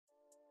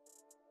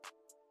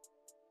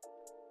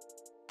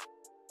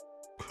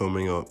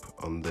coming up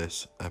on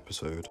this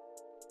episode.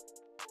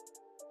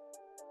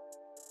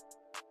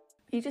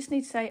 You just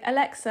need to say,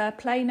 Alexa,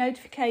 play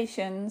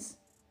notifications.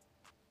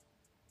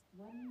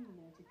 One new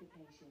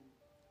notification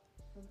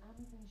from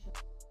Amazon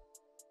Shop.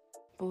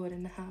 Bored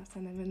in the house,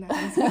 and I'm in that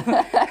as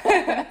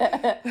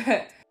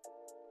well.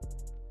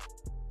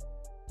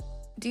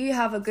 Do you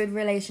have a good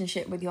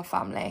relationship with your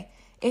family?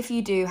 If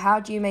you do, how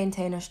do you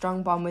maintain a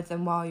strong bond with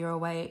them while you're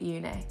away at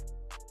uni?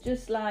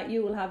 Just like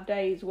you will have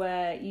days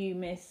where you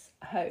miss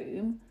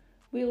home,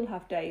 we will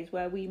have days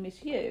where we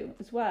miss you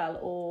as well,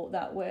 or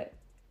that we're...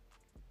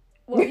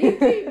 Well, you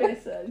do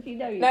miss us, you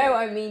know you do. No,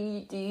 I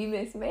mean, do you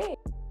miss me?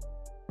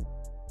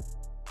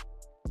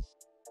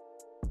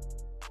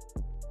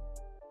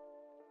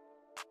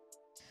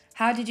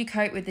 How did you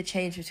cope with the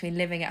change between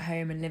living at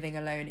home and living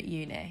alone at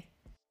uni?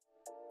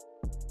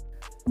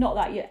 Not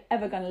that you're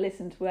ever going to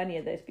listen to any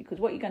of this, because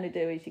what you're going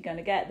to do is you're going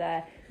to get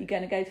there, you're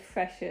going to go to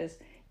Freshers,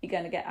 you're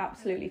going to get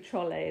absolutely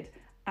trolleyed,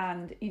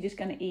 and you're just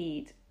going to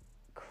eat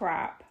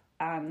crap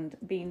and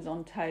beans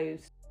on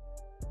toast.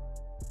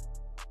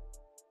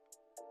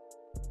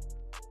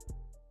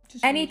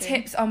 Any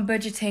tips on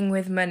budgeting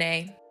with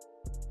money?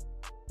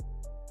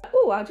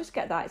 Oh, I'll just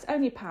get that. It's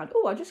only £1.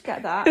 Oh, I'll just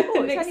get that.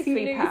 Oh, it's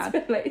only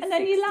 £3. Like And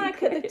then you 60 like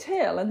quid. at the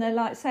till and they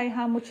like say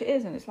how much it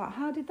is, and it's like,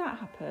 how did that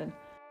happen?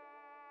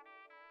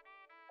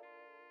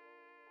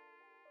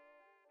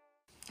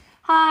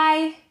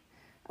 Hi,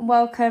 and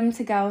welcome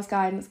to Girls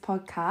Guidance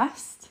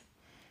Podcast.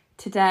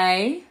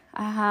 Today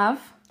I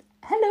have...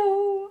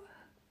 Hello,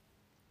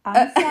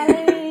 I'm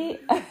Sally.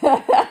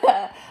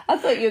 I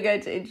thought you were going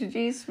to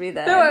introduce me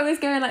then. No, I was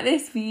going like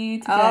this for you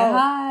to go, Oh.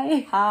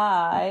 hi.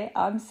 Hi,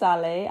 I'm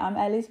Sally. I'm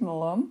Ellie's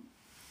mum.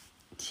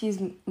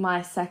 She's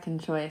my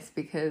second choice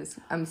because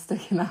I'm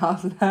stuck in the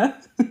house with her.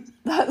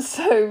 That's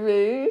so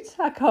rude.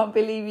 I can't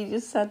believe you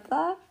just said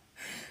that.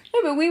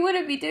 No, but we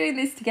wouldn't be doing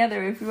this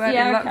together if we weren't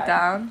in okay.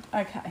 lockdown.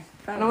 Okay.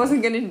 And I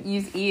wasn't going to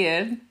use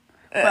Ian.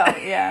 Well,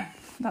 yeah,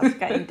 that's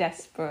getting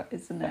desperate,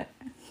 isn't it?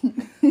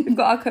 We've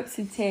got our cups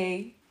of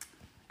tea.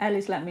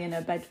 Ellie's let me in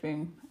her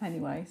bedroom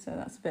anyway, so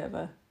that's a bit of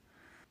a...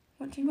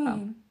 What do you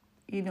mean?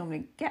 You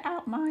normally get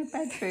out my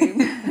bedroom.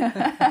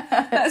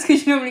 That's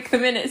because you normally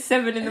come in at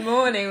 7 in the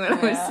morning when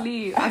I'm Yeah.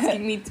 asleep,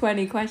 asking me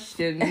 20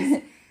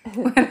 questions.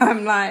 When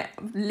I'm like,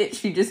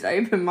 literally just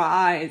open my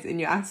eyes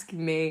and you're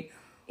asking me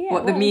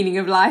what the meaning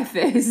of life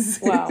is.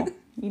 Well,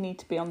 you need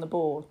to be on the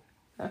ball.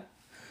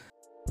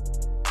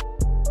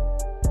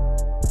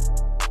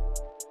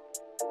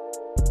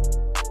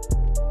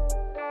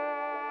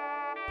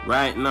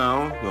 Right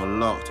now, you're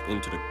locked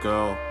into the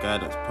Girl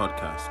Guidance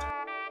Podcast.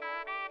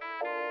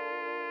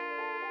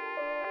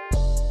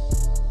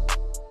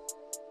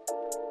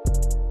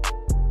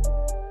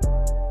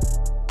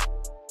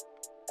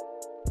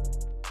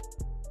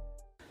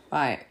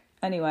 Right.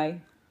 Anyway,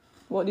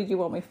 what did you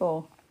want me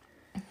for?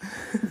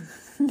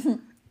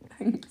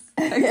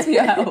 Thanks for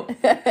your help.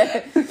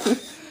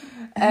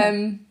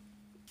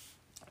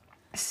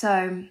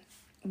 So,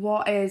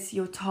 what is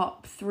your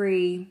top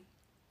 3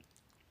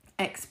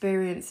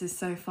 experiences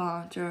so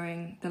far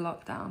during the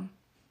lockdown?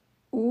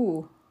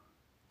 Ooh.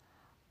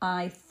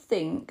 I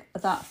think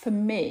that for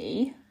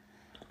me,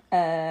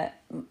 do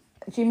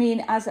you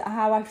mean as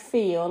how I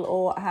feel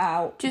or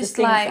how Just the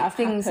things like that have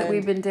things that happened?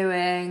 we've been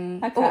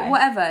doing, Okay. or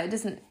whatever. It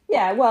doesn't.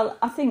 Yeah, well,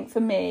 I think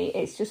for me,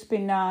 it's just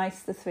been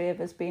nice, the three of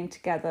us being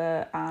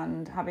together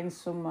and having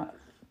some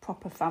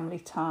proper family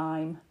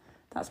time.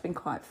 That's been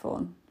quite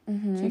fun.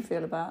 Mm-hmm.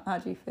 How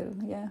do you feel?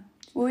 Yeah.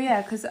 Well,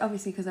 yeah, because I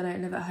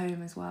don't live at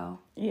home as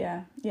well.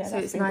 Yeah. So that's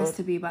it's been nice good.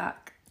 to be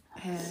back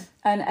here.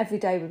 And every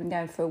day we've been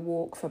going for a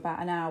walk for about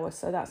an hour,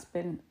 so that's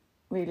been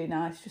really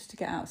nice just to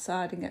get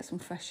outside and get some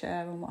fresh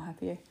air and what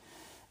have you.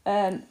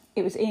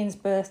 It was Ian's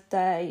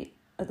birthday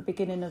at the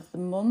beginning of the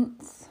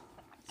month.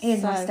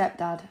 Ian's my So-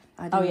 stepdad.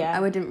 I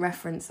wouldn't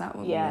reference that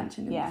when we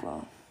mentioned it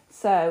before.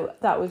 So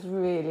that was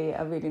really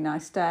a really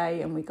nice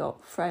day, and we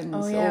got friends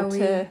all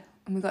to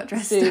we got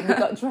dressed Zoom. up. We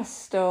got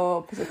dressed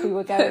up as if we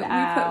were going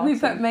out. We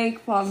put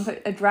makeup on,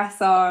 put a dress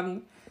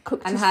on,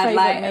 cooked and his had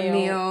like favourite a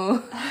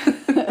meal.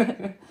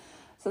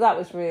 So that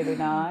was really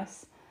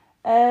nice.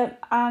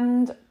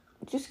 And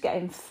just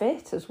getting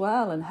fit as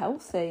well and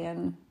healthy,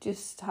 and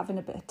just having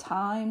a bit of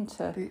time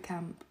to... Boot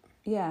camp.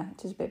 Yeah,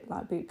 it is a bit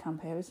like boot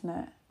camp here, isn't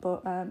it?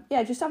 But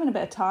just having a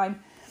bit of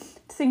time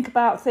to think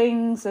about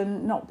things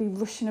and not be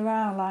rushing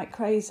around like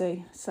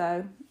crazy.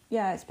 So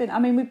yeah,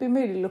 we've been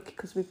really lucky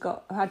because we've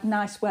had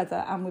nice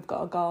weather and we've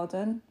got a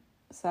garden.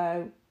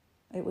 So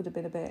it would have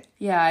been a bit...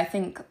 Yeah, I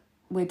think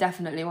we're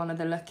definitely one of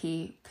the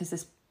lucky, because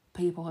there's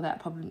people that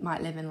probably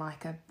might live in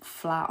like a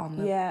flat on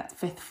the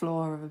 5th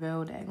floor of a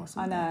building or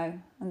something. I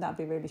know, and that'd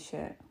be really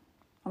shit.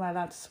 Am I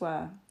allowed to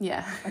swear?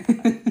 Yeah.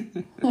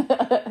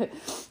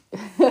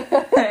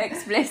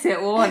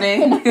 Explicit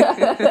warning.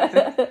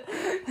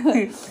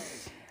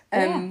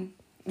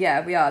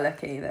 Yeah, we are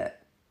lucky that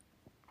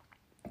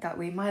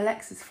my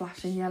Alexa's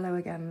flashing yellow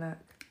again, look.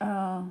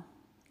 Oh,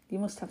 you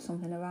must have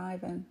something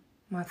arriving.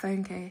 My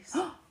phone case.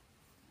 Oh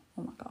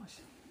my gosh.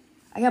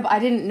 Yeah, but I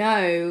didn't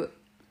know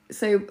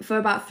so for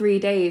about 3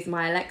 days,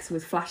 my Alexa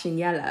was flashing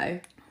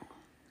yellow,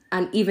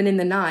 and even in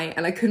the night,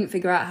 and I couldn't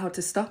figure out how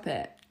to stop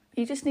it.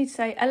 You just need to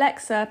say,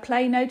 Alexa,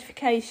 play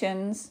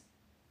notifications.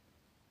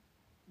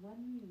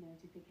 One new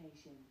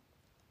notification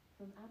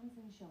from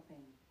Amazon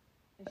Shopping.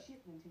 A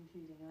shipment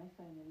including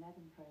iPhone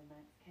 11 Pro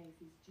Max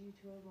case is due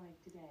to arrive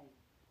today.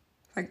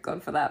 Thank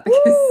God for that,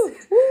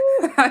 because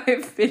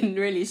I've been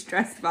really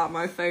stressed about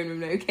my phone with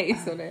no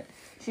case on it.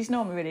 She's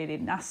normally really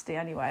nasty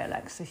anyway,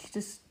 Alexa. She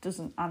just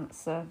doesn't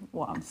answer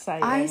what I'm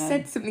saying. I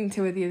said something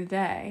to her the other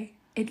day.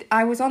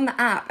 I was on the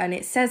app, and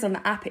it says on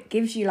the app, it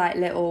gives you like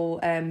little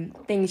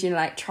things, you know,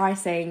 like try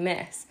saying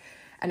this.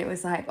 And it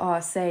was like,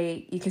 oh,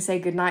 you can say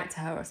goodnight to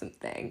her or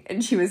something.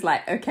 And she was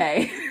like,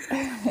 okay.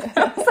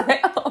 I was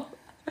like, oh.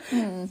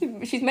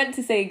 She's meant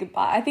to say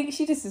goodbye. I think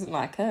she just doesn't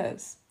like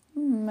hers.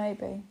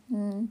 Maybe.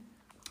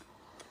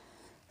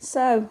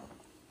 So,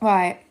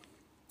 Right.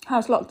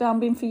 how's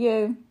lockdown been for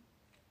you?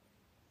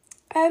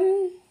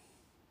 I'm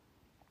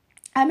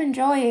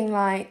enjoying,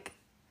 like,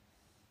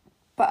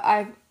 but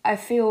I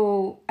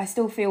still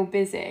feel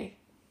busy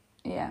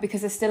Yeah.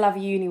 because I still have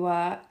uni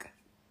work,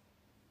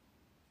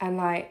 and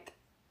like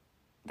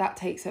that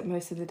takes up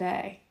most of the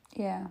day.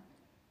 Yeah.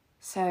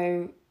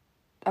 So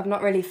I've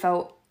not really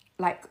felt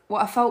like,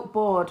 I felt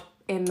bored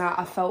in that.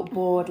 I felt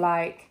bored,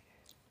 like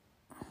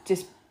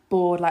just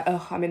bored, like,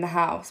 oh, I'm in the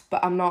house,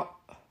 but I'm not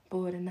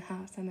bored in the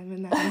house, and I'm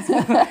in the house.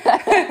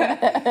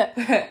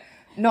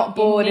 Not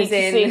bored you as need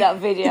in. to see that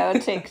video on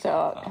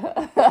TikTok.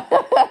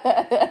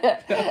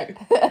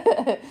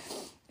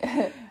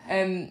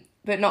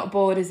 But not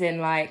bored as in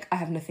like I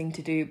have nothing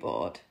to do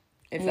bored,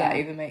 if that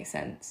Yeah. even makes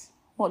sense.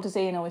 What does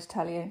Ian always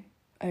tell you?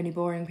 Only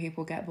boring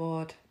people get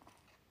bored.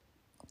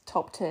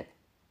 Top tip.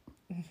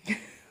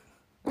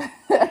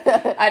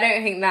 I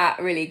don't think that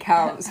really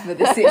counts for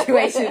the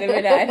situation in a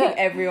minute. I think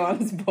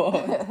everyone's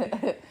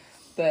bored.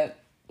 But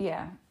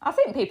Yeah. I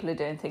think people are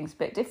doing things a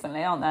bit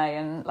differently, aren't they?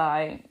 And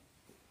like,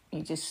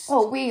 you just...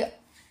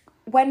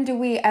 when do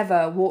we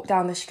ever walk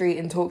down the street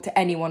and talk to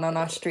anyone on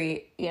our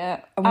street?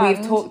 Yeah. And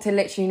we've talked to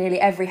literally nearly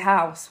every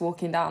house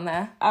walking down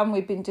there. And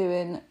we've been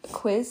doing a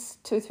quiz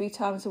 2 or 3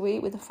 times a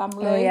week with the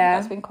family. Oh, yeah.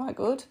 That's been quite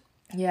good.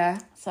 Yeah.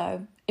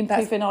 So,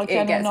 improving our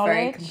general it gets knowledge.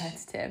 very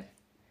competitive.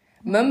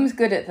 Mum's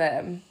good at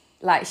them.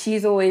 Like,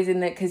 she's always in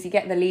the... Because you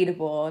get the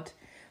leaderboard.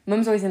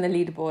 Mum's always in the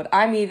leaderboard.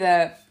 I'm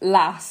either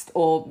last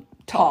or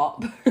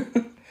top.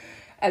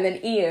 And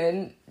then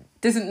Ian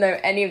doesn't know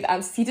any of the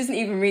answers. He doesn't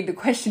even read the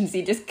questions.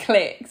 He just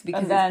clicks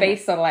because it's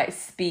based on, like,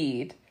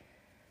 speed.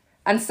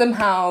 And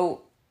somehow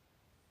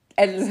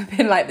ends up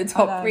in, like, the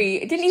top 3.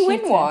 Didn't he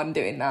win one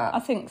doing that? I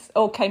think...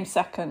 Or came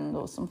second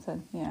or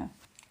something, yeah.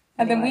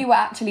 And then we were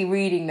actually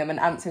reading them and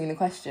answering the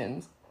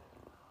questions.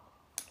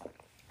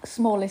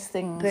 Smallest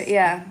things. But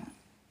yeah,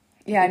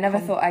 I never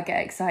thought I'd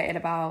get excited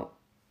about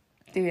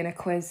doing a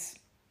quiz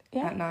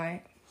at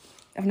night.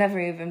 I've never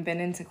even been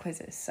into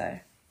quizzes, so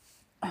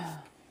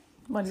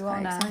Well, you are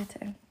quite now.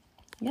 exciting.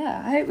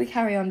 Yeah, I hope we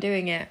carry on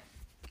doing it.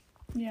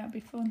 Yeah, it'd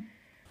be fun.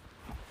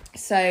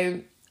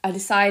 So I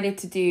decided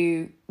to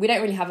do... We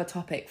don't really have a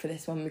topic for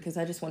this one because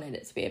I just wanted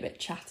it to be a bit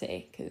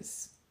chatty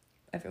because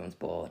everyone's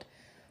bored.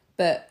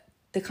 But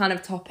the kind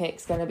of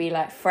topic's going to be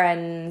like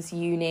friends,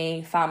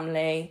 uni,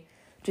 family,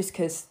 just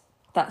because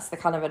that's the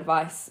kind of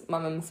advice my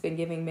mum's been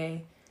giving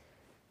me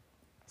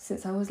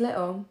since I was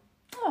little.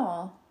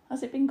 Oh,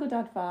 has it been good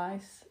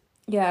advice?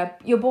 Yeah,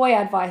 your boy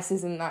advice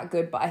isn't that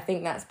good, but I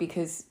think that's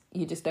because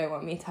you just don't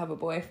want me to have a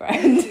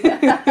boyfriend.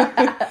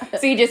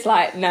 So you're just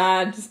like,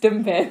 nah, just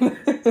dump him.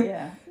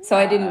 Yeah. So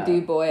I didn't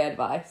do boy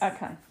advice.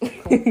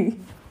 Okay.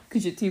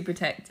 Because you're too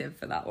protective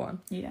for that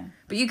one. Yeah.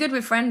 But you're good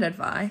with friend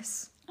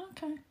advice.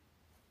 Okay.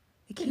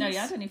 Didn't know you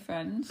had any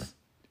friends.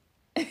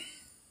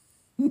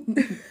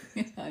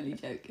 Only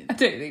joking. I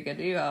don't think I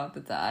do half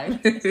the time.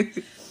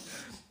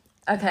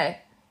 Okay.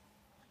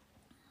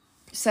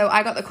 So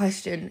I got the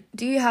question,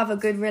 do you have a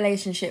good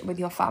relationship with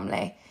your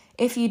family?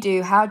 If you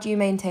do, how do you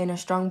maintain a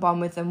strong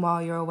bond with them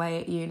while you're away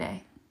at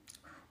uni?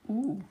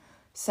 Ooh.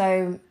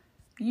 So...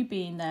 You've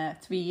been there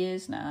 3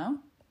 years now.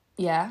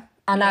 Yeah.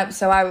 And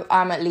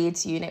I'm at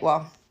Leeds uni.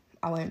 Well,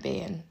 I won't be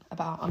in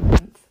about a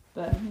month.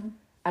 But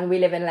and we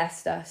live in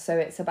Leicester, so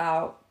it's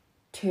about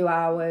 2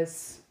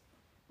 hours.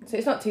 So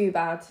it's not too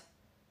bad.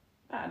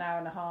 About an hour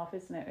and a half,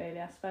 isn't it, really,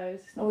 I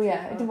suppose? It's not Oh, too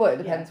yeah. far. It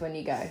depends when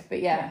you go.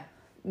 But yeah,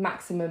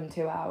 maximum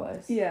 2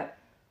 hours. Yeah.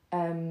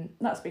 Um,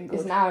 That's been good.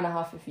 It's an hour and a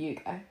half if you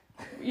go.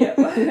 Yeah,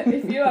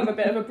 if you have a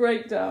bit of a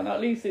breakdown, at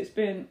least it's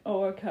been,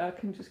 oh, okay, I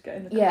can just get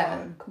in the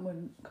car and come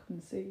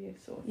and see you,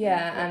 sort of thing.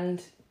 Yeah,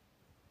 and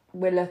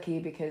we're lucky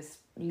because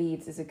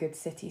Leeds is a good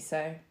city,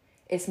 so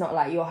it's not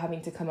like you're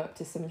having to come up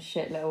to some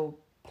shit little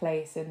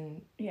place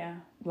and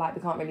like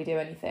we can't really do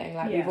anything.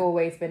 Like we've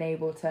always been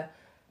able to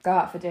go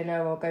out for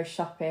dinner or go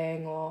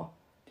shopping or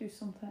do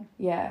something.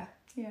 Yeah.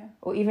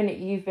 Or even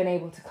you've been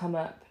able to come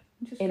up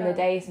just in the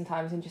day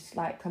sometimes and just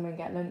like come and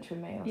get lunch with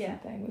me or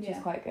something, which is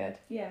quite good.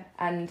 Yeah.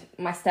 And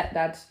my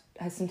stepdad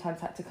has sometimes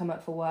had to come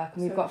up for work,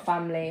 and we've got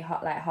family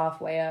like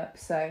halfway up,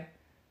 so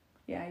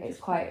yeah, it's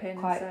quite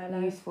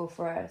useful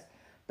for us.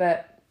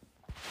 But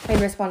in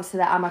response to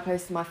that, am I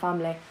close to my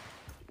family?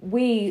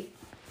 We,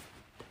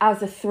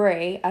 as a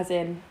three, as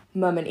in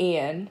Mum and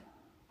Ian,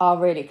 are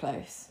really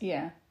close.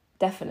 Yeah.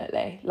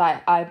 Definitely.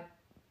 Like, I've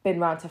been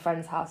round to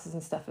friends' houses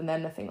and stuff, and they're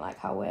nothing like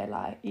how we're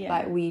like. Yeah.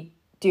 Like, we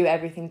do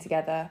everything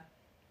together.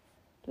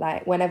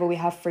 Like, whenever we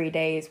have 3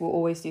 days, we'll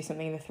always do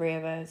something, the three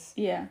of us.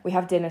 Yeah. We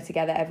have dinner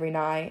together every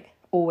night.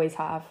 Always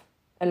have.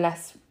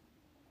 Unless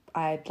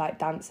I like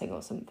dancing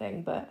or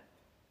something, but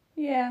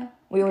Yeah.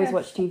 we I always guess.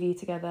 watch TV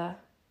together.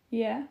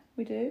 Yeah,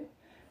 we do.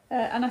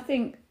 And I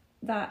think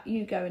that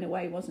you going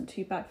away wasn't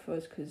too bad for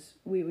us because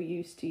we were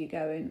used to you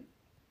going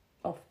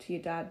off to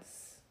your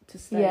dad's to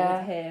stay Yeah.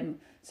 with him.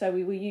 So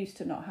we were used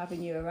to not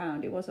having you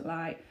around. It wasn't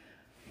like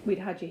we'd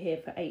had you here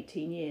for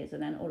 18 years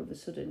and then all of a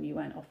sudden you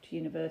went off to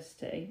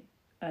university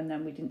and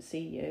then we didn't see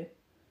you.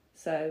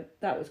 So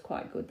that was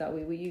quite good that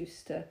we were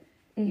used to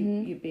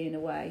you being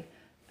away.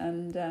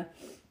 And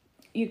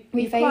We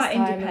you're quite FaceTime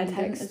and independent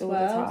text as all the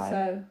well. time.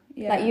 So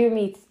yeah. Like, you and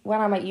me,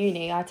 when I'm at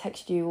uni, I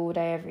text you all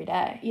day, every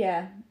day.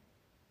 Yeah.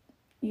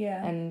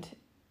 Yeah. And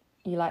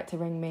you like to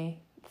ring me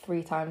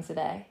 3 times a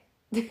day.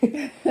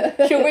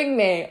 She'll ring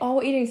me, oh,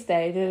 what are you doing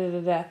today? Da, da,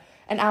 da, da.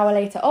 An hour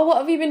later, oh, what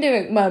have you been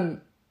doing?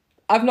 Mum,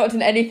 I've not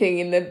done anything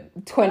in the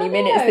 20 I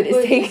minutes know, that it's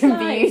but taken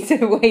it's for you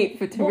to wait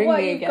to But ring what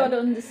me you've again. got to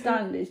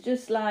understand is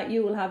just like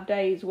you will have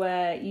days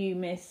where you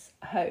miss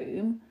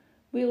home,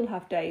 we will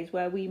have days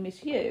where we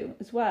miss you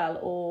as well,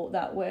 or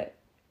that we're...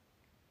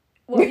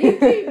 Well, you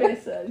do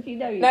miss us, you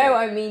know you No, do.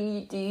 I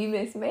mean, do you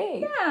miss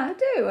me? Yeah, I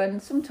do,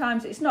 and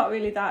sometimes it's not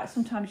really that.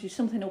 Sometimes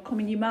something will come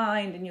in your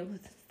mind and you'll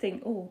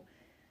think, oh,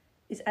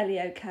 is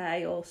Ellie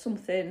okay? Or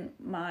something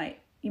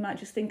you might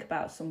just think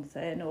about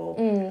something,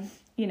 or...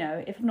 You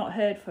know, if I've not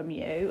heard from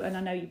you and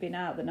I know you've been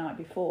out the night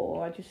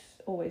before, I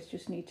always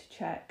need to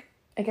check.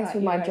 I guess that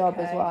with my you're job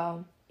okay. as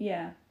well.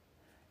 Yeah.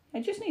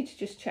 I just need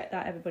to check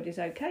that everybody's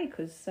okay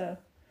because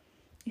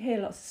you hear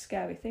lots of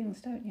scary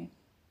things, don't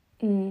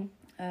you?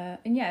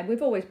 And yeah,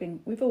 we've always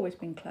been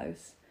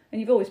close, and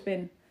you've always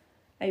been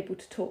able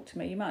to talk to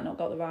me. You might not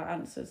got the right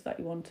answers that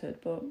you wanted,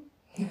 but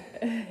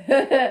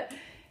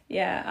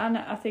yeah. And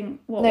I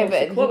think what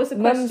was the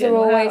question? Mums are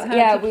always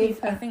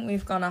I think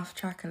we've gone off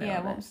track a little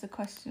bit. what was the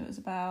question? It was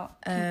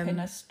about keeping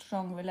a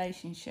strong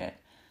relationship.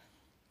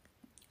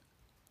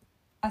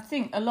 I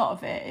think a lot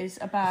of it is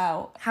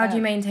about How do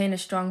you maintain a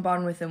strong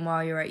bond with them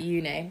while you're at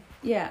uni?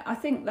 Yeah, I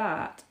think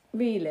that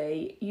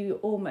really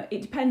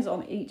it depends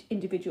on each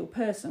individual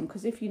person,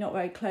 because if you're not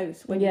very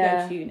close when you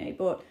go to uni,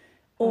 but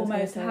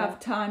almost say have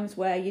that. times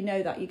where you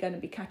know that you're going to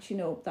be catching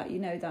up, that you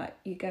know that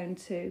you're going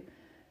to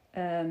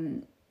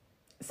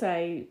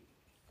say,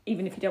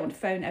 even if you don't want to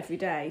phone every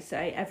day,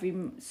 say every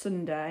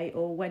Sunday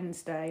or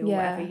Wednesday or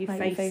whatever, you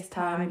like you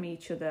FaceTime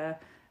each other.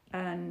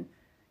 And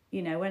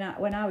you know, when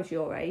I was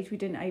your age, we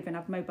didn't even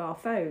have mobile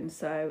phones,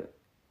 so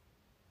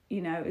you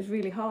know, it was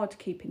really hard to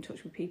keep in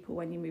touch with people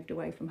when you moved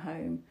away from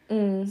home.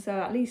 So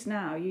at least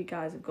now you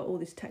guys have got all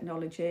this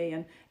technology,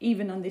 and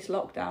even on this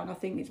lockdown, I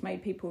think it's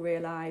made people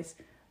realise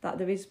that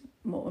there is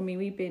more. I mean,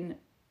 we've been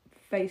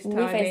FaceTiming.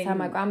 We FaceTime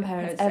my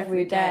grandparents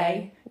every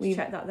day. to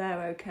check that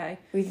they're okay.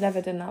 We've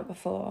never done that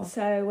before.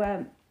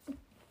 So,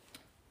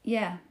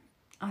 yeah,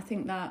 I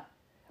think that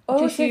I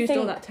just also used all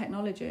think- that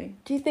technology.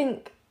 Do you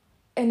think,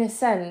 in a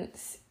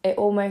sense, it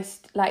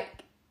almost, like,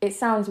 it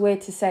sounds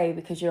weird to say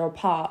because you're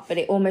apart, but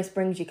it almost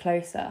brings you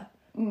closer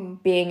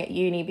being at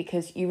uni,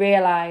 because you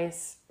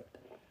realise,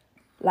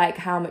 like,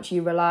 how much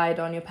you relied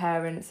on your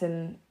parents,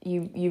 and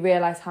you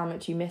realise how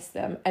much you miss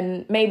them.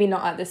 And maybe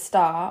not at the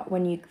start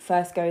when you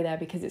first go there,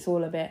 because it's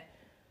all a bit,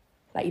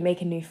 like, you're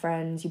making new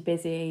friends, you're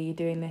busy, you're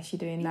doing this, you're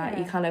doing that.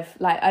 You Yeah. kind of,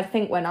 like, I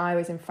think when I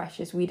was in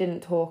Freshers, we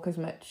didn't talk as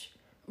much.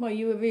 Well,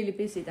 you were really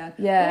busy then.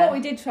 Yeah. But what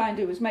we did try and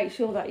do was make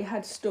sure that you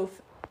had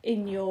stuff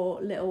in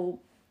your little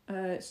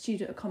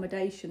student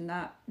accommodation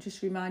that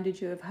just reminded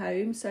you of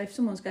home. So if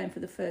someone's going for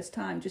the first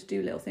time, just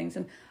do little things.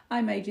 And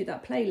I made you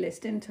that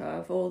playlist, didn't I,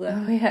 of all the...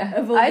 Oh, yeah.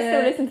 Of all I the-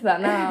 still listen to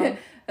that now.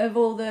 of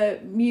all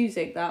the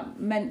music that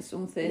meant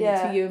something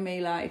Yeah. to you and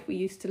me, like if we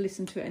used to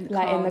listen to it in the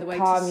Like car in on the the way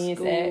car to music.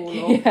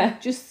 school, or Yeah.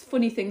 just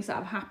funny things that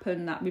have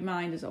happened that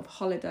remind us of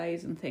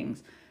holidays and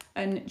things.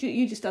 And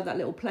you just had that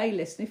little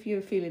playlist, and if you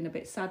were feeling a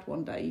bit sad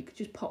one day, you could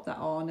just pop that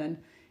on and,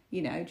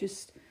 you know,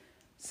 just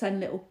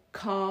send little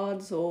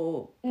cards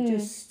or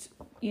just,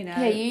 you know...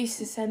 Yeah, you used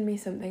to send me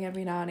something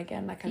every now and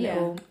again, like a Yeah.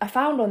 little... I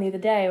found one the other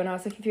day when I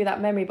was looking through that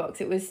memory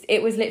box. It was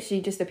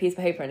literally just a piece of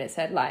paper, and it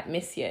said, like,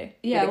 miss you.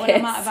 Yeah, with a well, I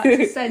kiss. might have had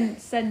to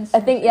send I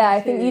think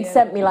something you'd to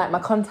sent me, like, my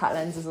contact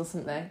lenses or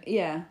something.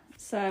 Yeah,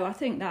 so I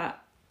think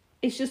that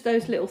it's just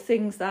those little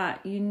things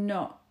that you're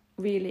not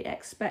really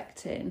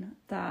expecting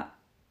that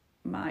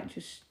might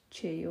just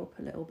cheer you up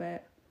a little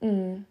bit.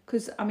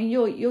 Because I mean, you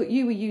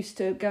were used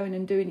to going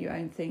and doing your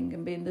own thing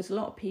and being. There's a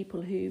lot of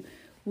people who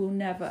will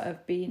never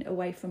have been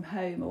away from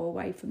home or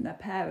away from their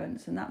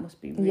parents, and that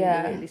must be really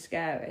really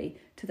scary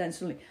to then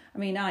suddenly. I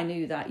mean, I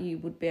knew that you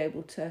would be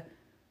able to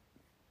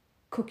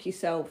cook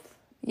yourself.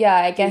 Yeah,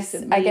 I guess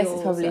Decent it's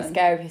meals probably and-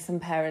 scary for some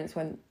parents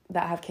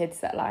that have kids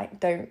that, like,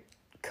 don't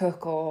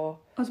cook or...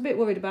 I was a bit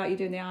worried about you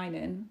doing the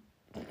ironing.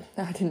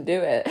 I didn't do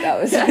it. That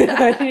was I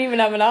didn't even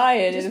have an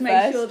iron. Just in the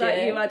make first sure that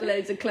year. you had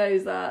loads of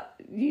clothes that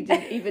you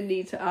didn't even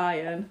need to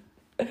iron.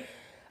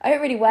 I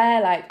don't really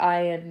wear like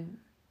iron.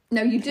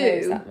 No, you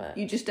Clothes do. that much.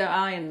 You just don't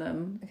iron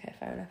them. Okay,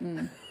 fair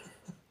enough.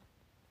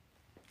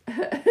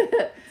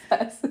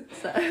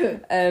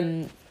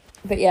 So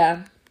But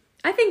yeah,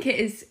 I think it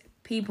is.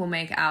 People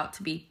make it out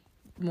to be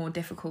more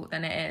difficult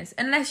than it is,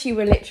 unless you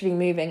were literally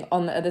moving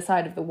on the other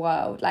side of the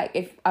world. Like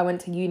if I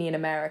went to uni in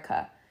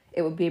America,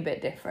 it would be a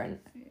bit different.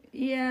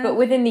 yeah, But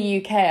within the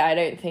UK, I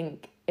don't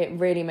think it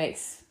really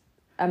makes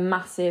a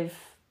massive.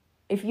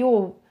 If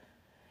you're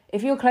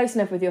close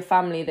enough with your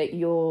family that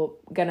you're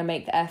gonna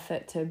make the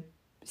effort to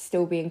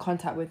still be in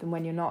contact with them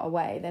when you're not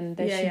away, then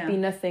there should be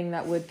nothing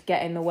that would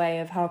get in the way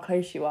of how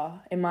close you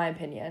are, in my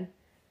opinion.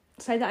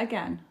 say that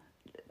again,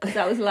 because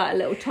that was like a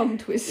little tongue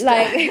twister.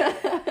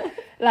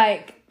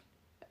 Like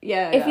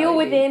yeah, if you're I mean,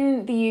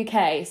 within the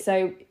UK,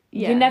 so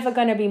Yes. you're never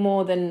going to be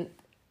more than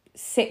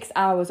 6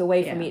 hours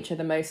away from Yeah. each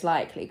other, most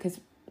likely, because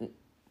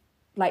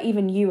like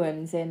even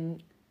Ewan's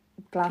in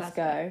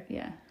Glasgow,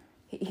 yeah,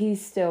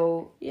 he's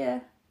still yeah,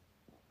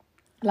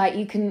 like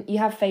you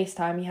have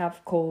FaceTime, you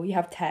have call, you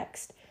have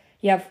text,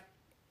 you have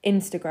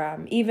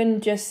Instagram,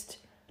 even just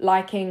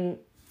liking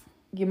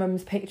your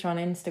mum's picture on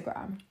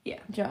Instagram. yeah.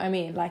 Do you know what I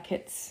mean? Like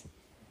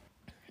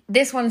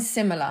this one's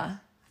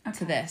similar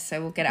to this,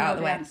 so we'll get it out of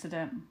the way.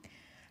 Incident.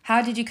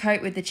 How did you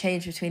cope with the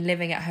change between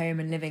living at home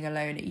and living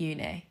alone at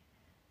uni?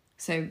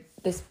 So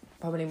this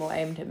probably more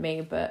aimed at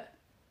me, but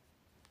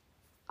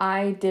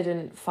I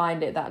didn't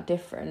find it that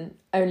different,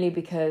 only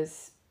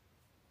because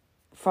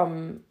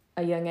from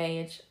a young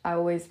age I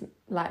always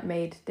like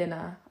made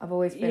dinner. I've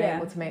always been Yeah.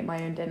 able to make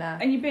my own dinner.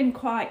 And you've been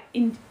quite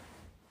in.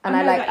 And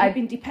I know I that you've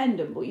been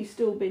dependent, but you've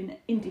still been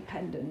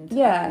independent.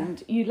 Yeah.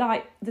 And you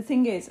like, the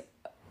thing is,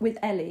 with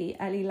Ellie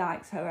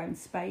likes her own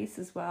space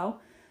as well.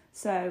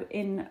 So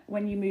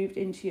when you moved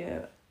into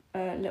your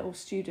little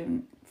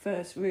student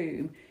first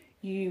room,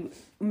 you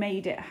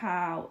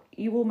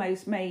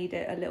almost made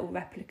it a little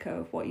replica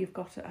of what you've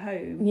got at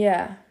home.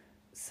 Yeah.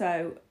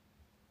 So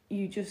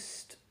you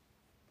just...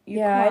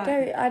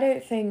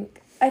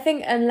 I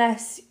think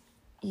unless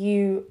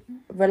you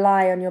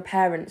rely on your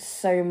parents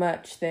so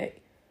much that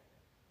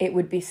it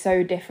would be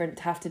so different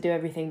to have to do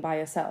everything by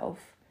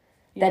yourself,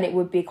 then it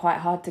would be quite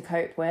hard to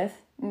cope with.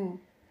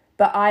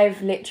 But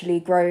I've literally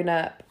grown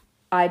up,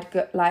 I'd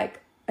go,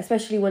 like,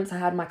 especially once I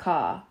had my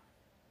car,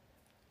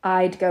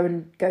 I'd go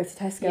to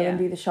Tesco and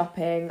do the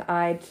shopping.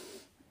 I'd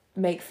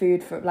make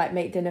food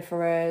make dinner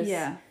for us.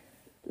 Yeah.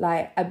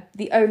 Like,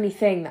 the only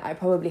thing that I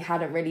probably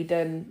hadn't really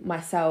done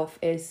myself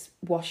is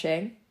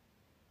washing.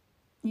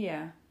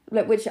 Yeah.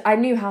 Like, which I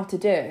knew how to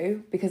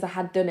do because I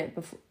had done it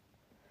before.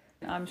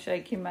 I'm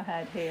shaking my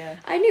head here.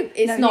 I knew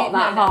it's not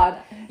that hard.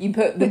 You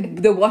put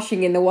the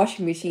washing in the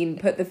washing machine,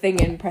 put the thing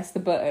in, press the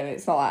button.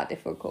 It's not that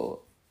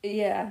difficult.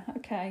 Yeah,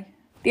 okay.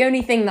 The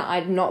only thing that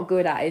I'm not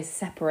good at is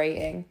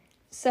separating.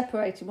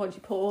 Separating once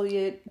you put all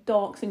your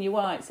darks and your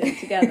whites in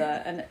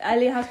together. And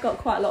Ellie has got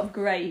quite a lot of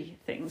grey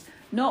things.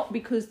 Not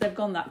because they've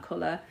gone that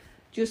colour,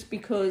 just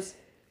because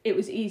it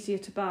was easier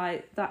to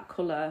buy that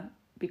colour,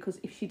 because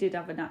if she did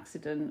have an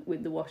accident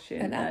with the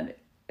washing,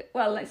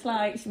 well, it's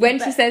like... When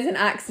she says an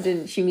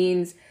accident, she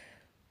means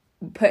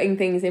putting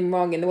things in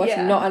wrong in the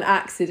washing, not an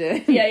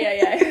accident.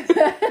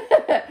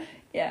 Yeah.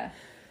 Yeah.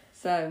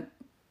 So,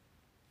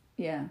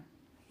 yeah.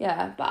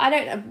 Yeah, but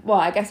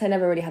I guess I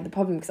never really had the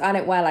problem because I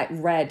don't wear like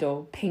red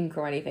or pink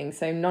or anything,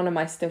 so none of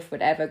my stuff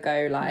would ever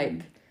go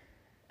like...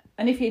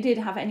 And if you did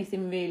have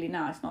anything really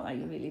nice, not that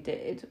you really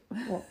did,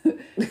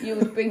 you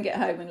would bring it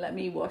home and let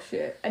me wash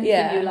it.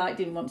 Anything you like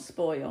didn't want to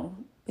spoil.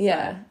 So,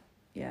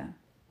 yeah.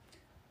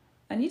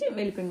 And you didn't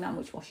really bring that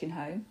much washing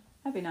home.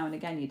 Every now and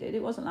again you did.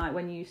 It wasn't like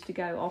when you used to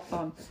go off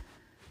on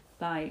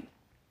like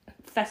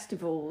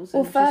festivals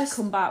and just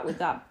come back with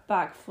that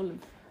bag full of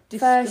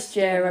First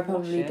year I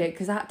probably washing. did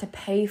because I had to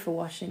pay for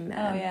washing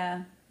them. Oh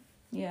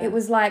yeah. It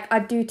was like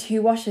I'd do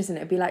 2 washes and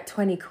it'd be like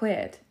 20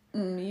 quid.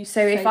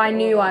 So if I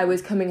knew I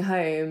was coming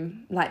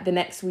home like the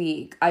next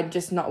week, I'd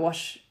just not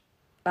wash.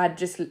 I'd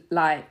just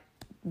like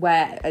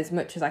wear as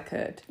much as I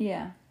could.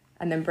 Yeah.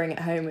 And then bring it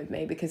home with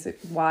me because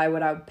why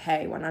would I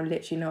pay when I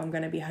literally know I'm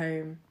going to be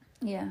home?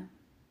 Yeah.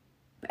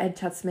 Ed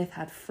Chad Smith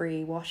had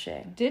free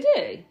washing. Did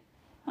he?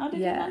 How did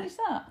he manage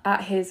that?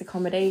 At his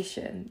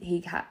accommodation,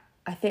 he had.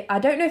 I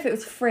don't know if it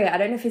was free. I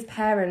don't know if his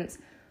parents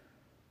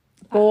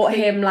bought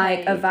him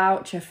like a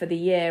voucher for the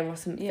year or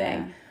something.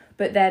 Yeah.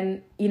 But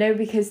then, you know,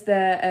 because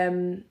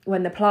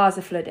when the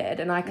plaza flooded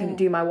and I couldn't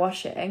do my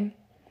washing,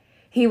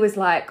 he was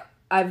like,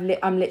 I'm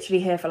literally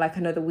here for like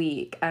another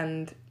week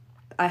and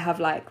I have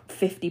like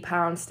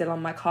 £50 still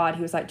on my card.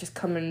 He was like, just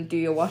come and do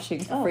your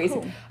washing for free.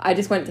 Cool. So I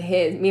just went to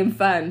his. Me and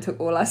Fern took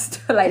all our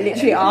stuff, like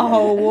literally our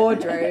whole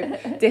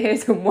wardrobe to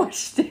his and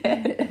washed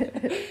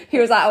it. He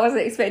was like, I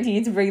wasn't expecting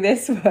you to bring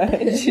this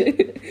much.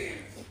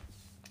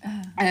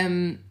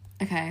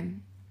 Okay,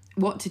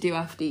 what to do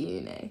after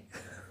uni?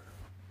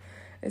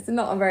 It's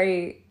not a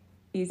very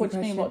easy What do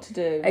you question. mean, what to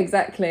do?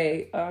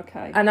 Exactly.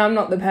 Okay. And I'm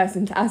not the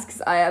person to ask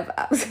because I have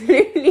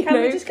absolutely Can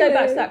no we just go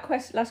back to clue.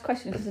 that last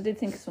question, because I did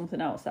think of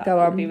something else that Go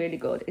would on. be really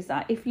good, is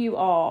that if you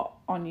are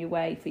on your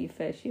way for your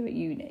first year at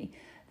uni,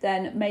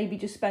 then maybe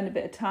just spend a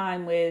bit of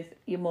time with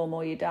your mum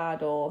or your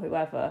dad or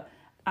whoever,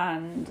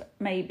 and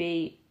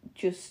maybe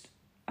just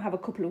have a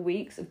couple of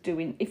weeks of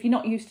doing, if you're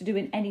not used to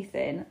doing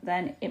anything,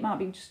 then it might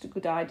be just a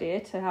good idea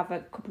to have a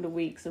couple of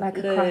weeks of Like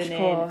a learning. crash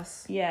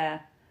course. Yeah.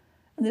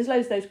 And there's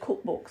loads of those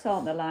cookbooks,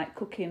 aren't there, like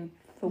cooking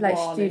for Like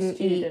one, Student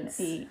student Eats.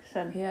 eats,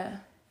 and Yeah.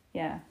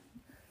 yeah.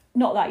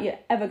 Not that you're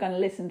ever going to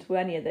listen to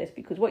any of this,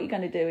 because what you're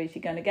going to do is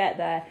you're going to get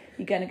there,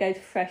 you're going to go to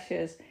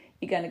Freshers,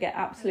 you're going to get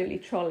absolutely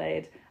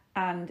trolleyed,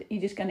 and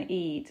you're just going to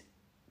eat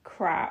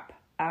crap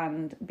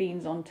and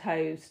beans on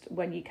toast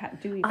when you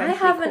can't do eventually I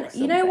haven't, cook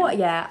you know what,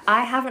 something. yeah,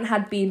 I haven't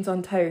had beans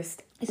on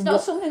toast. It's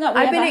not something that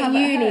we I've been ever at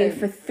have uni home.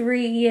 for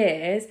 3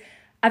 years.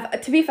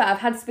 To be fair, I've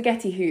had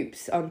spaghetti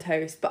hoops on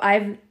toast, but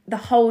the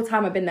whole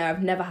time I've been there,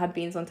 I've never had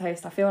beans on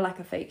toast. I feel like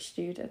a fake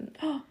student.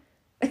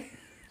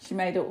 She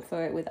made up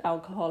for it with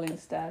alcohol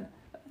instead.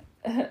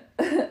 If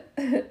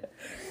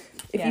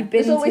Yeah. you've been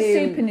There's always to-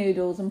 super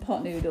noodles and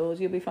pot noodles,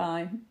 you'll be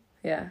fine.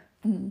 Yeah.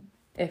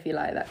 If you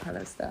like that kind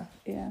of stuff.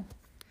 Yeah.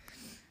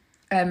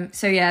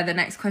 So yeah, the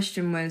next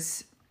question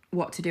was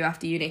what to do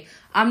after uni.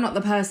 I'm not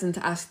the person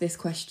to ask this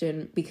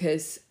question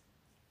because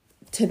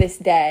to this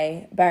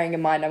day, bearing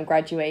in mind I'm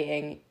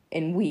graduating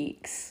in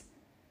weeks,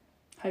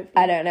 Hopefully.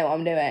 I don't know what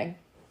I'm doing.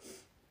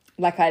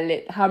 Like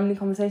how many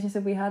conversations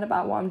have we had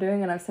about what I'm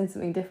doing, and I've said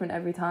something different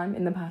every time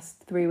in the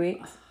past 3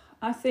 weeks?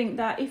 I think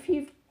that if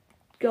you've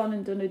gone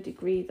and done a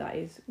degree that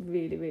is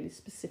really, really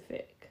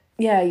specific,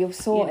 Yeah, you're you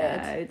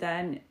sorted. know,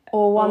 then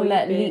Or one or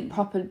that you've been-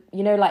 proper,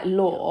 you know, like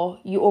law,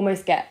 you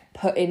almost get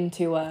put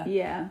into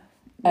yeah,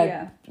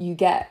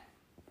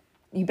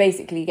 you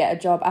basically get a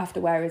job after,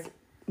 whereas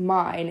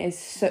mine is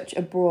such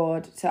a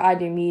broad, so I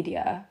do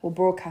media, or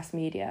broadcast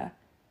media.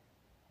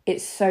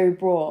 It's so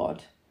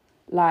broad.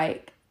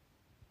 Like,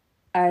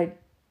 I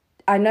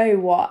know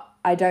what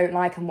I don't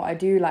like and what I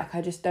do like,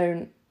 I just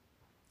don't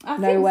I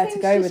know think where to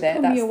things go just with it,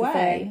 come that's your the way.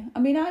 thing. I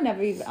mean,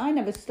 I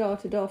never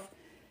started off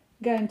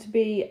going to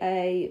be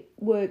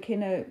work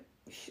in a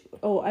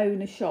or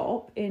own a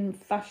shop in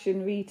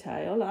fashion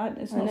retail.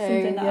 It's not I know,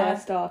 something that yeah. I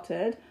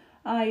started.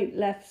 I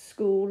left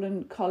school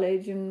and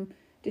college and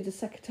did a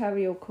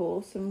secretarial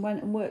course and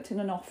went and worked in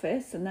an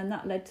office, and then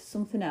that led to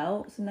something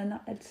else, and then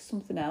that led to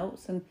something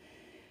else, and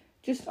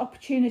just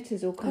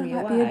opportunities will come I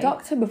your might way. be a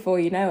doctor before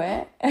you know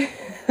it.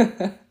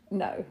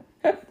 No.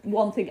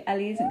 One thing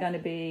Ellie isn't going to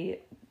be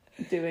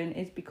doing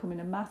is becoming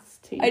a maths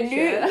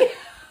teacher.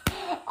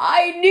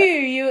 I knew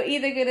you were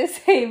either going to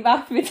say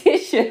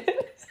mathematician.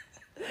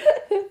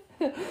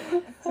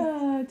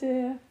 Oh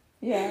dear.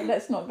 Yeah,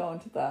 let's not go on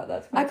to that.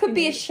 That's I could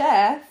be a making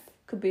chef.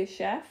 could be a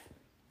chef.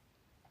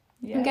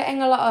 Yeah. I'm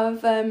getting a lot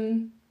of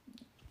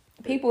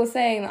people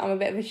saying that I'm a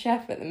bit of a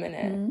chef at the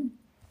minute. Mm.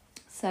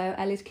 So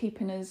Ellie's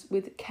keeping us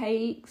with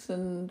cakes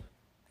and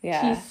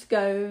Yeah. cheese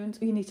scones.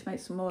 You need to make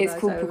some more. It's of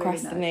those. called They're really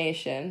nice.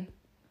 procrastination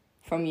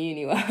from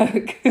uni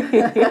work.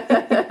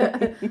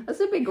 That's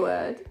a big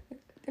word.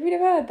 Have you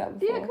never heard that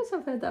before? Yeah, because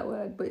I've heard that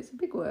word, but it's a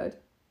big word.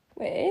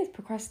 Well, it is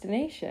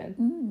procrastination.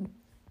 Mm.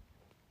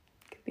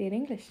 Could be an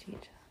English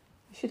teacher.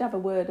 We should have a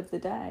word of the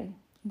day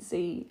and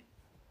see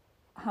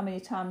how many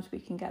times we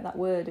can get that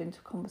word into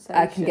conversation.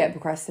 I can get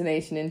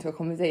procrastination into a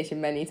conversation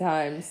many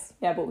times.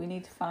 Yeah, but we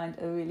need to find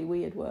a really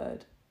weird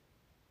word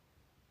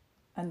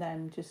and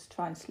then just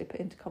try and slip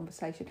it into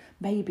conversation.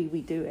 Maybe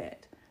we do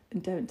it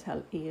and don't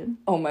tell Ian.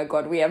 Oh my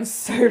god, we have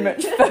so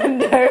much fun,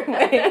 don't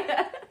we?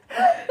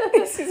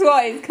 This is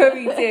what it's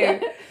coming to.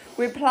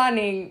 We're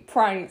planning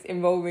pranks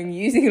involving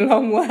using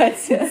long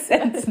words in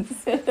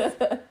sentences.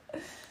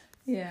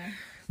 Yeah.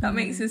 That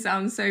makes us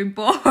sound so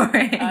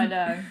boring. I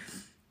know.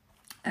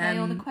 Are they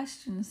all the Um,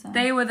 questions then?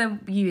 They were the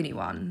uni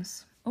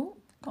ones. Oh,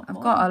 got I've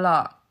more. got a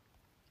lot.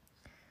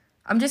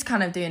 I'm just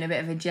kind of doing a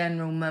bit of a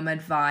general mum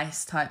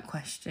advice type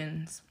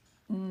questions.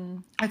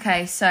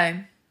 Okay, so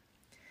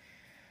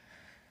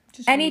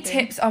Just any reading.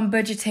 tips on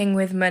budgeting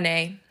with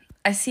money?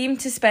 I seem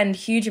to spend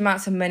huge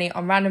amounts of money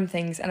on random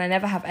things and I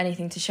never have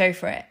anything to show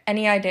for it.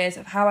 Any ideas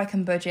of how I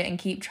can budget and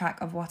keep track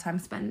of what I'm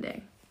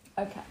spending?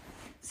 Okay.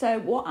 So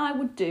what I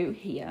would do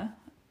here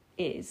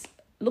is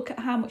look at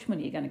how much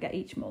money you're going to get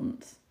each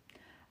month,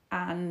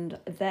 and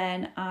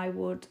then I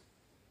would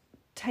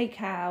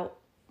take out,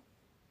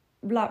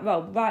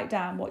 write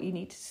down what you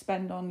need to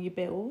spend on your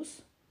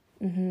bills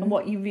and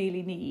what you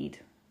really need,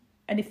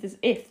 and if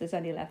there's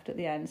any left at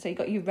the end. So you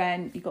got your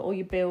rent, you got all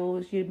your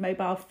bills, your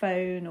mobile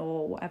phone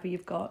or whatever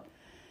you've got,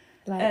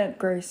 Like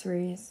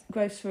groceries.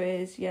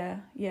 groceries, yeah.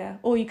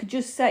 Or you could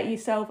just set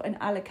yourself an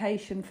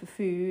allocation for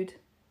food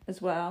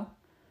as well.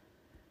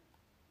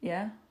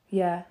 Yeah.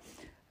 Yeah.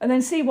 And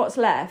then see what's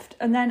left.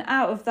 And then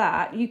out of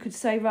that, you could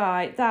say,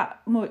 right,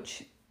 that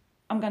much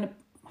I'm going to...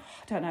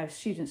 I don't know,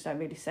 students don't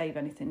really save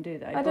anything, do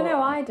they? I don't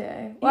know, I do.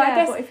 Well, Well, yeah, I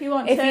guess but if you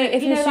want if to...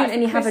 you're a like student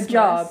and you for have a Christmas-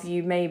 job,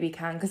 you maybe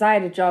can. Because I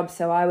had a job,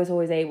 so I was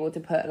always able to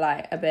put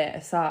like a bit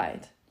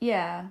aside.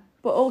 Yeah.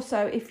 But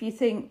also, if you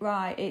think,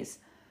 right,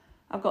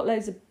 I've got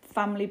loads of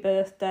family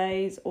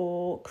birthdays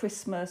or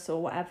Christmas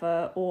or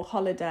whatever, or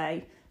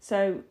holiday,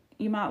 so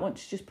you might want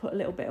to just put a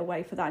little bit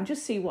away for that and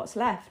just see what's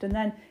left, and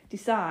then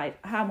decide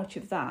how much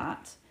of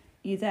that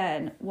you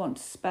then want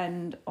to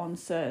spend on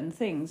certain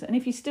things. And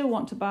if you still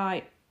want to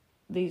buy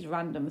these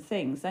random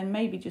things, then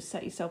maybe just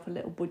set yourself a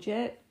little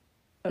budget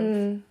of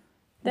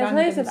There's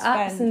loads of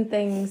spend. apps and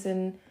things,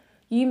 and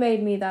you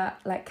made me that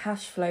like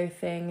cash flow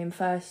thing in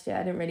first year.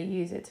 I didn't really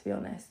use it, to be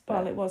honest.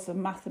 Well, it was a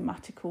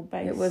mathematical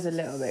based it was a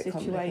little bit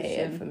situation.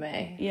 complicated for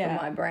me, Yeah.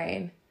 for my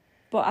brain.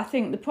 But I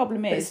think the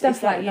problem is stuff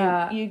is that like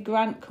that. your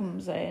grant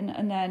comes in,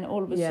 and then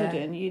all of a Yeah.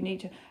 sudden you need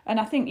to. And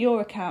I think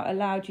your account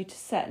allowed you to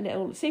set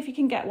little. See if you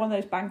can get one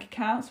of those bank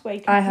accounts where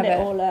you I can have put it.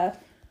 all.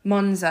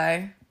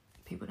 Monzo.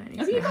 People don't need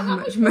Have to you know got how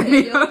that much much money.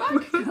 in your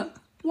bank account?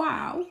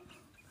 Wow.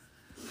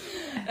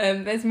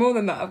 There's more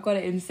than that. I've got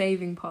it in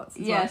saving pots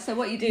as Yeah. well. So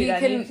what you do You then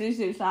can- you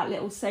do is like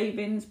little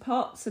savings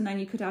pots, and then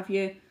you could have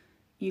your.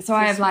 So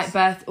I have like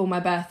Christmas- all my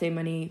birthday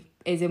money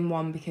is in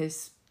one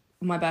because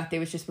my birthday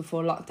was just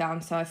before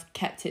lockdown, so I've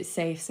kept it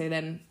safe. So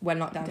then when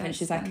lockdown Don't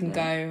finishes, I can spend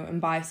go it.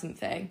 and buy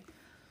something.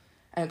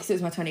 Because it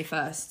was my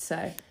 21st, so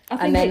think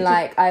and then it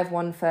like I have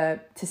one to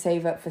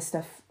save up for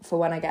stuff for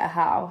when I get a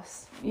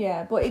house.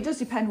 Yeah, but it does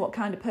depend what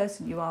kind of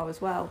person you are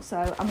as well.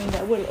 So, I mean,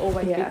 there will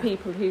always Yeah. be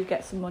people who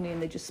get some money and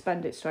they just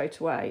spend it straight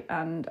away.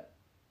 And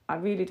I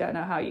really don't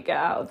know how you get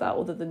out of that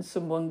other than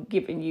someone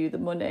giving you the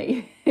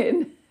money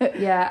in,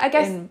 Yeah, I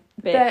guess in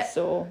bits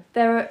or...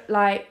 there are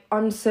like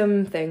on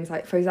some things,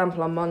 like for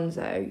example on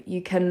Monzo,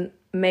 you can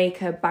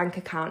make a bank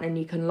account and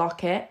you can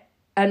lock it,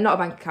 and not a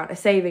bank account, a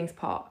savings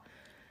pot,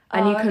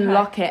 and you can okay.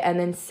 lock it and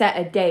then set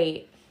a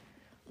date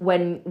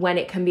when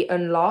it can be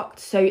unlocked.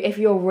 So if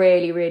you're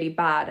really, really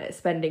bad at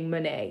spending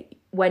money,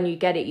 when you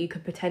get it, you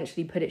could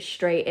potentially put it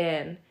straight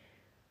in,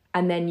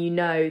 and then you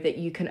know that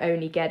you can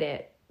only get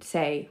it,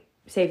 say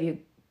if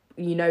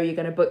you know you're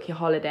going to book your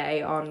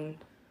holiday on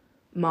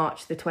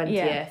March the 20th,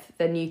 Yeah.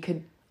 then you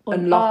could Oh,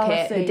 unlock I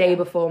it the see, day yeah.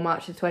 before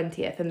March the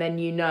 20th, and then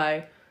you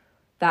know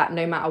that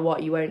no matter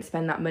what, you won't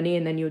spend that money,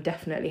 and then you'll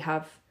definitely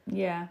have...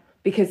 Yeah.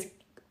 Because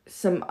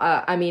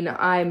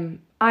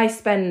I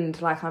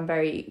spend, like, I'm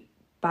very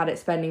bad at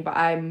spending, but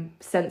I'm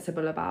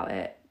sensible about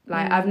it.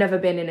 Like, I've never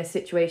been in a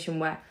situation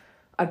where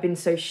I've been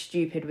so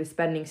stupid with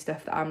spending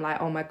stuff that I'm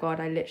like, oh my God,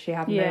 I literally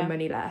have Yeah. no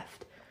money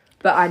left.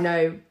 But I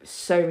know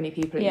so many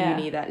people at Yeah.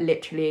 uni that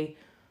literally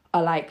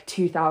are like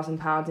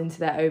 £2,000 into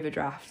their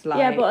overdraft. Like,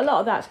 Yeah, but a lot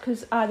of that's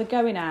because either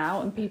going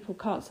out, and people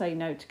can't say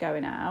no to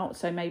going out,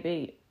 so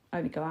maybe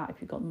only go out if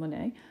you've got the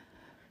money.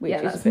 Which yeah,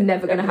 is that's a bit-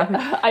 never going to happen.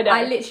 I know.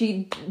 I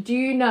literally, do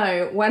you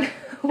know, when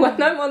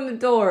I'm on the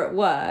door at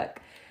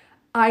work,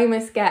 I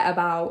must get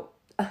about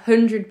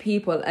 100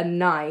 people a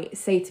night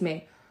say to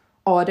me,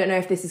 oh, I don't know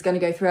if this is going to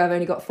go through, I've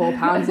only got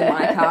 £4 in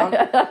my account.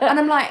 And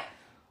I'm like,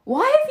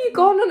 why have you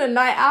gone on a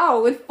night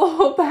out with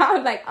 £4?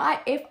 Like,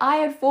 if I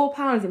had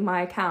 £4 in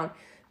my account,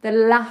 the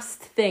last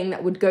thing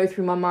that would go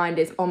through my mind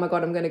is, oh my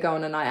God, I'm going to go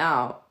on a night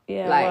out.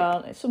 Yeah, like,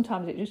 well,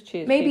 sometimes it just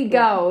cheers maybe people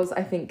up. girls,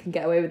 I think, can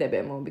get away with it a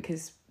bit more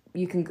because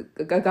a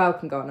girl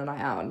can go on a night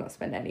out and not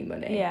spend any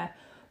money. Yeah,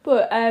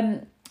 but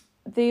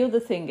the other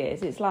thing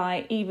is, it's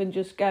like even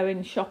just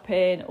going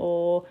shopping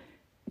or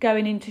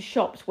going into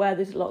shops where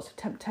there's lots of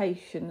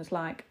temptations,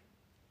 like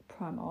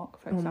Primark,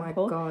 for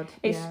example. Oh my God,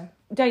 It's, yeah.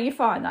 Don't you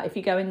find that if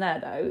you go in there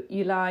though,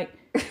 you like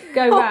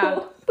go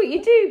round, but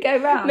you do go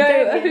round, No,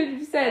 don't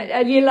you? 100%.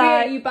 And you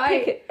like you buy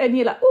pick it, and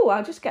you're like, oh,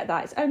 I'll just get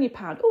that. It's only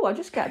 £1. Oh, I'll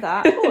just get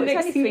that. Oh, it's Next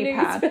only thing you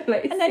know, you £3. spend,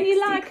 like, And then you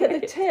 60 like at the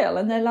quid. till,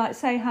 and they're like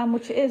saying how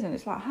much it is, and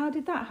it's like, how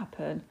did that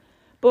happen?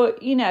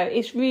 But you know,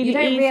 it's really You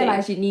don't easy.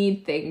 realise you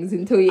need things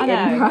until you're I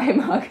in know.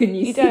 Primark and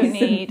you You see don't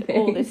need something.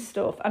 all this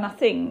stuff. And I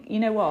think, you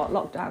know what,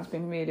 lockdown's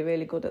been really,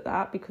 really good at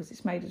that because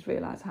it's made us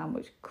realise how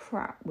much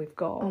crap we've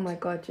got. Oh my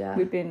God, yeah.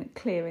 We've been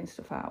clearing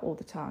stuff out all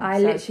the time. I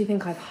So literally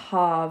think I've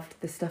halved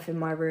the stuff in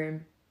my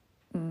room.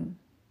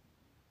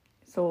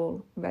 it's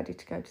all ready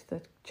to go to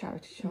the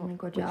charity shop. Oh my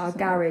God, which yeah. Our isn't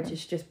garage open.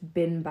 is just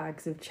bin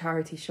bags of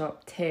charity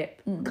shop,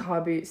 tip,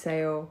 car boot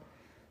sale.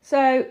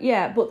 So,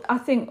 yeah, but I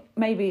think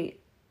maybe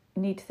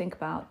you need to think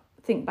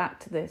back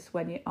to this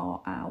when you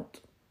are out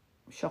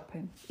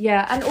shopping.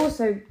 Yeah, and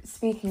also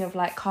speaking of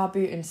like car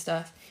boot and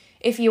stuff,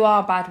 if you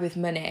are bad with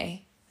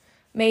money,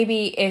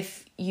 maybe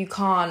if you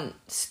can't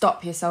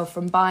stop yourself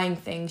from buying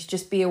things,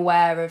 just be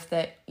aware of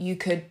that you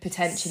could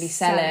potentially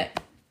sell Sell it.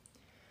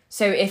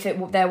 So if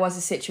there was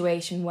a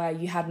situation where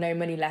you had no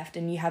money left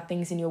and you had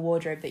things in your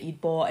wardrobe that you'd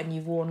bought and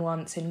you've worn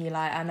once and you're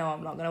like, I know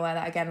I'm not going to wear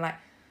that again. Like,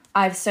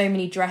 I have so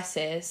many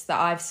dresses that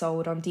I've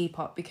sold on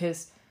Depop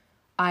because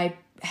I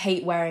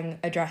hate wearing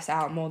a dress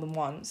out more than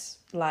once.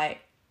 Like,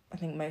 I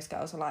think most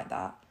girls are like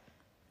that.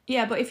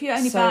 Yeah, but if you're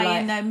only So, buying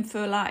like- them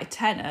for like a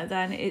tenner,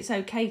 then it's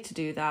okay to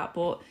do that.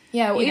 But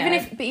Yeah, well, you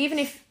know. even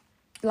if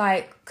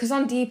like, because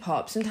on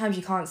Depop sometimes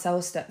you can't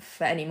sell stuff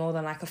for any more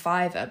than like a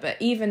 £5, but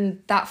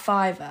even that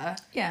 £5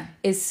 yeah,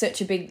 is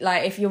such a big,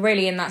 like, if you're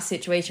really in that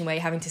situation where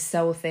you're having to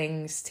sell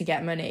things to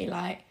get money,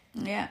 like,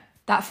 yeah.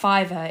 that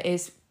 £5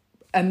 is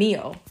a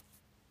meal.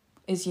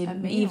 is your A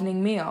meal.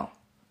 evening meal.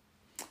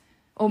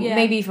 Or Yeah.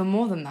 maybe even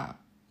more than that.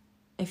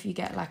 If you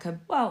get like a...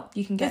 Well,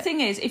 You can the get... thing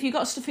is, if you've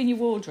got stuff in your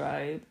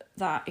wardrobe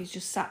that is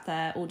just sat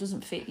there or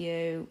doesn't fit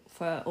you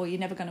or you're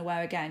never going to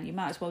wear again, you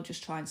might as well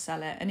just try and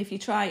sell it. And if you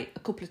try a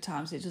couple of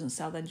times and it doesn't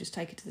sell, then just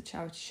take it to the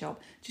charity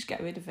shop. Just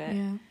get rid of it.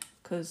 Yeah.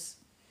 Because,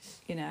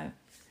 you know,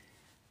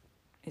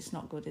 it's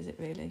not good, is it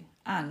really?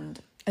 And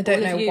I don't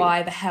all of know you-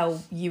 why the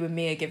hell you and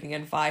me are giving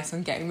advice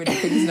on getting rid of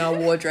things in our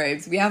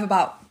wardrobes. We have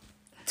about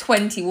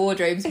 20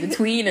 wardrobes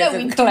between us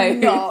of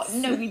clothes.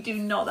 No, we do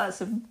not.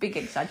 That's a big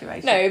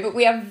exaggeration. No, but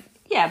we have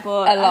Yeah,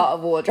 but a lot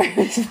of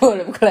wardrobes full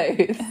of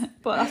clothes.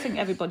 But I think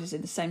everybody's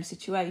in the same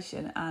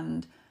situation,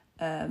 and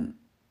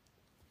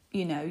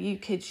you know, you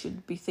kids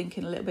should be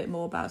thinking a little bit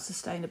more about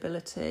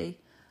sustainability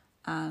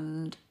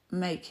and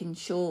making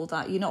sure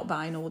that you're not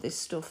buying all this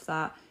stuff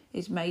that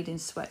is made in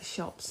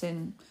sweatshops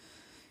in.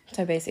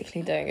 So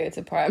basically, don't go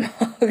to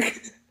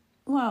Primark.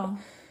 Well,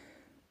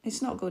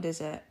 it's not good,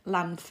 is it?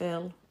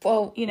 Landfill.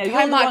 Well, You know, you're the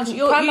Primark, ones-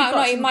 you've Primark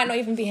got it some- might not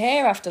even be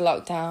here after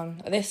lockdown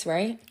at this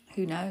rate.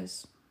 Who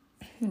knows?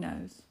 Who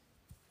knows?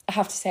 I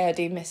have to say I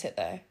do miss it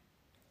though.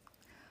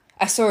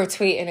 I saw a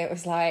tweet and it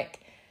was like,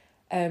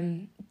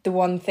 the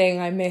one thing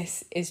I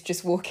miss is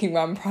just walking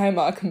around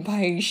Primark and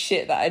buying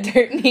shit that I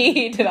don't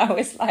need. And I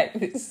was like,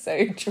 this is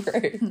so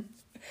true.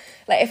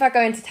 Like if I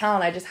go into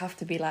town, I just have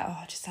to be like,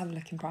 oh, just have a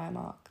look in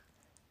Primark.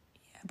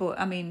 But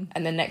I mean,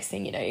 And the next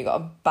thing you know, you got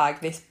a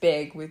bag this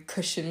big with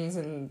cushions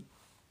and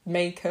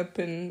makeup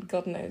and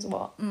God knows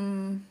what.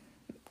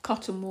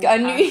 cotton wool. I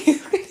knew pads, you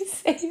were going to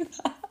say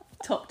that.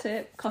 top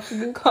tip cotton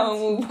wool. Cotton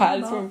wool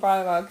pads Primark. from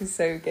Primark is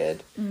so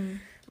good.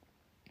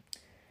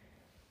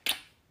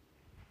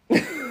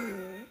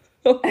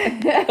 Oh my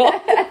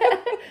God.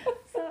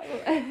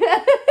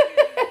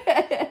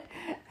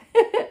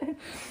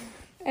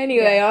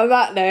 Anyway, on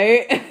that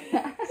note,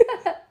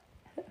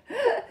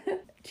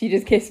 she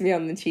just kissed me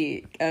on the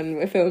cheek and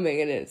we're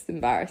filming and it's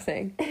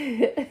embarrassing.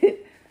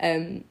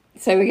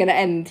 So we're going to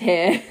end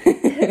here.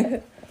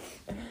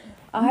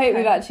 I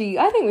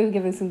think we've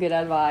given some good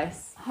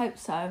advice. I hope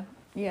so.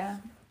 Yeah.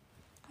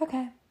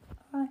 Okay.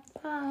 Right.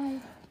 Bye.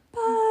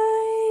 Bye.